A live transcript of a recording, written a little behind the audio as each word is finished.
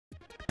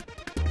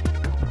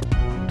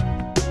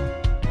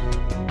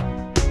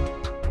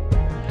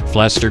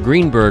Flaster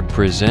Greenberg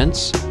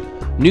presents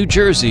New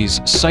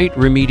Jersey's Site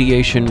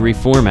Remediation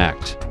Reform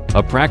Act,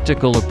 a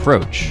practical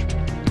approach.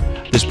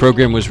 This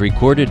program was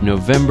recorded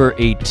November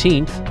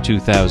 18th,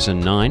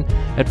 2009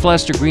 at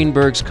Flaster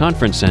Greenberg's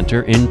Conference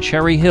Center in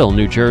Cherry Hill,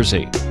 New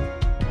Jersey.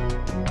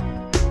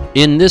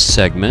 In this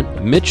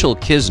segment, Mitchell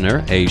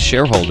Kisner, a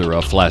shareholder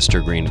of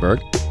Flaster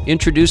Greenberg,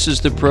 introduces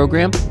the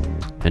program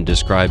and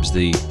describes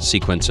the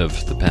sequence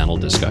of the panel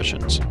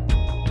discussions.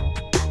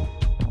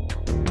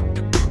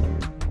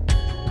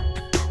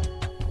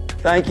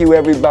 Thank you,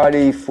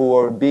 everybody,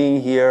 for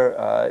being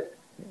here.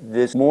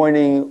 This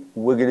morning,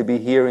 we're going to be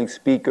hearing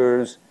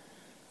speakers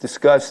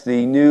discuss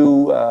the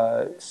new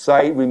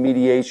Site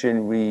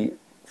Remediation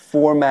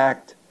Reform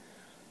Act.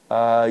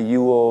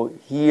 You will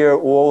hear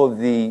all of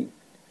the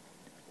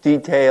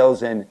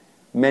details and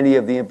many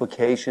of the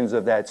implications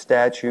of that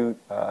statute.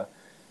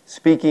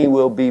 Speaking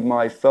will be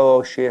my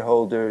fellow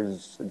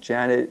shareholders,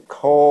 Janet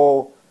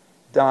Cole,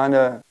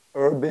 Donna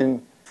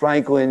Urban,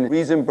 Franklin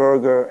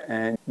Riesenberger,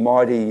 and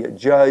Marty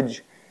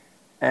Judge,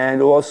 and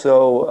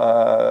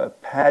also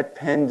Pat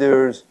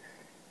Penders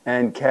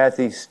and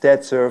Kathy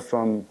Stetzer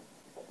from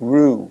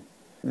GRU.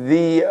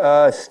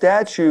 The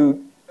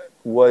statute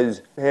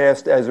was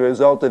passed as a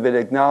result of an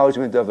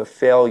acknowledgement of a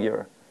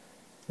failure.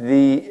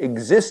 The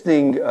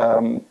existing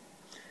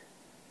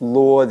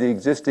law, the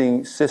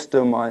existing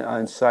system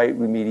on site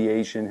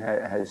remediation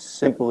has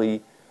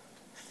simply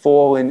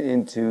fallen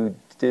into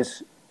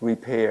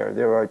disrepair.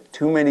 There are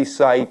too many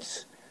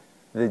sites.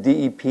 The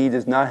DEP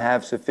does not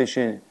have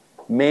sufficient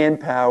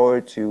manpower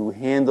to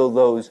handle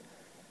those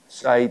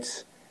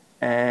sites,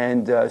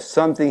 and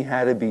something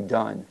had to be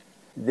done.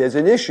 There's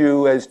an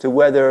issue as to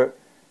whether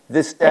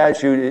this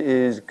statute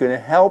is going to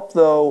help,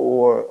 though,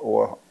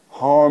 or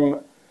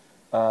harm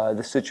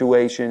the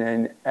situation.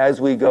 And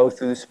as we go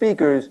through the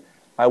speakers,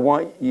 I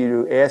want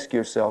you to ask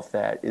yourself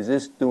that. Is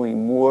this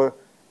doing more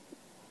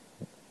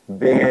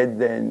bad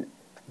than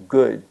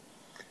good?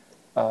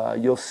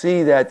 You'll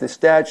see that the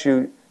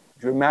statute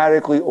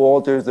dramatically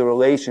alters the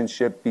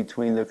relationship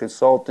between the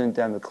consultant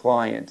and the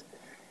client.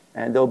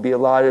 And there'll be a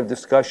lot of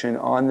discussion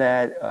on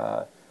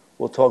that.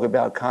 We'll talk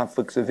about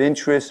conflicts of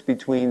interest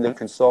between the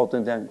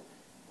consultant and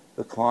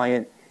the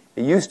client.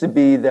 It used to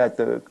be that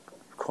the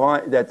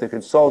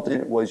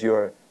consultant was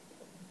your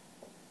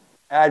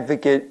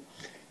advocate,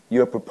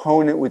 your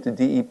proponent with the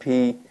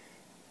DEP.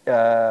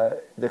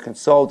 The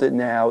consultant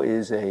now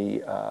is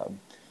a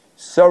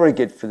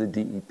surrogate for the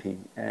DEP,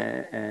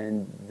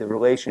 and the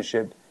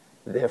relationship,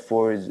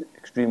 therefore, is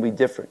extremely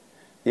different.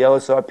 The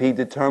LSRP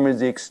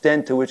determines the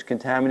extent to which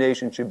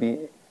contamination should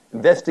be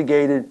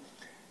investigated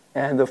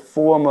and the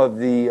form of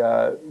the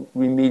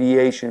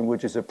remediation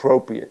which is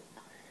appropriate.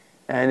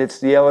 And it's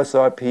the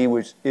LSRP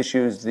which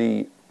issues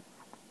the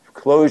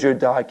closure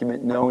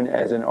document known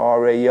as an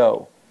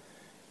RAO,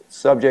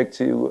 subject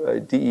to a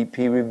DEP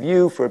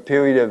review for a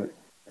period of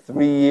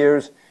 3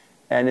 years,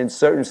 and in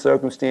certain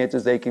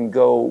circumstances they can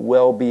go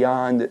well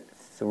beyond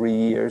 3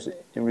 years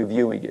in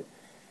reviewing it.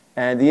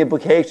 And the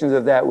implications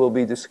of that will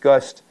be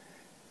discussed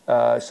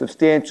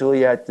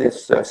substantially at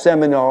this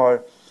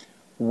seminar.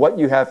 What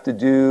you have to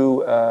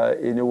do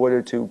in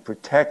order to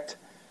protect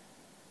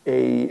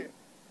a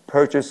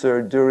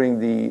purchaser during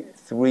the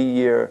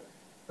 3-year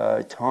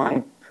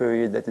time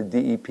period that the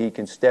DEP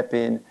can step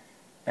in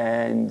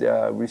and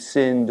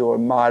rescind or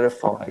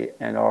modify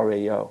an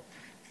RAO.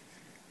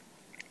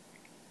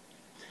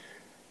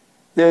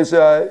 There's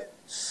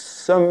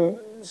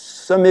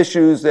some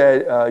issues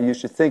that you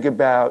should think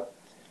about.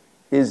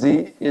 Is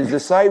the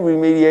Site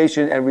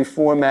Remediation and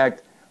Reform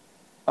Act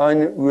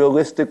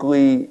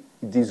unrealistically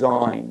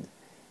designed?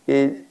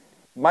 It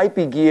might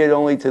be geared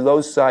only to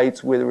those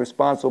sites where the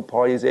responsible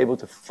party is able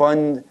to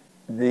fund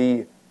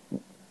the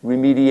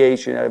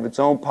remediation out of its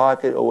own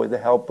pocket or with the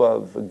help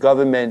of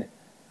government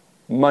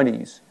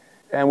monies.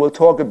 And we'll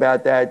talk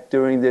about that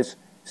during this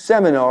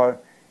seminar.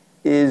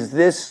 Is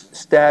this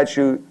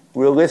statute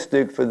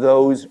realistic for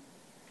those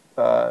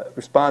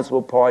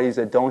responsible parties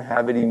that don't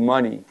have any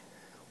money,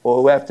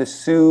 or who have to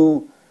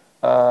sue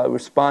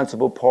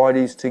responsible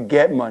parties to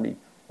get money,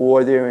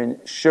 or their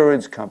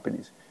insurance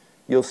companies?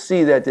 You'll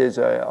see that there's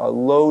a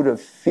load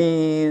of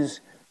fees,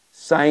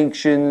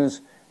 sanctions,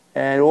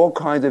 and all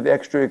kinds of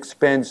extra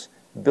expense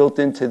built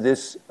into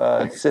this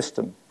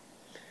system.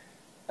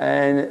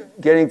 And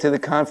getting to the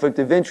conflict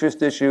of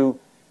interest issue,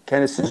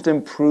 can a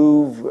system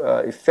prove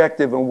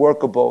effective and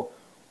workable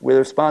where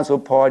the responsible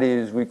party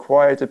is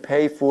required to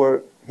pay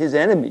for his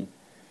enemy?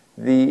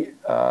 The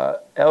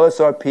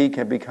LSRP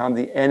can become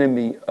the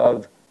enemy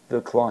of the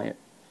client.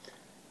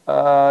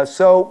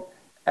 So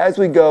as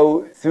we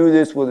go through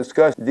this, we'll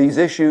discuss these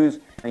issues.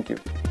 Thank you.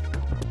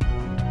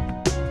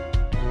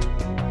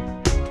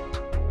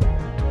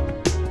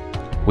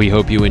 We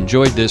hope you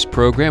enjoyed this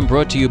program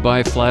brought to you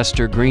by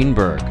Flaster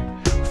Greenberg.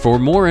 For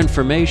more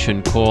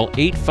information, call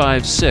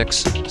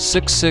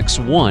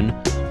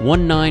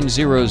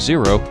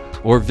 856-661-1900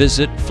 or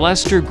visit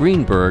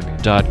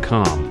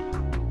flastergreenberg.com.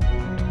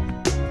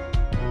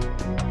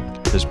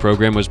 This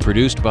program was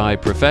produced by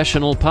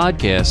Professional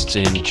Podcasts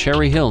in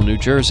Cherry Hill, New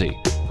Jersey.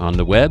 on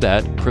the web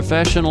at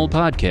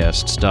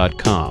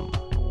professionalpodcasts.com.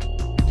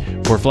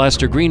 For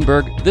Flaster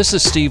Greenberg, this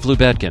is Steve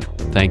Lubetkin.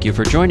 Thank you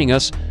for joining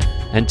us,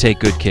 and take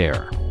good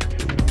care.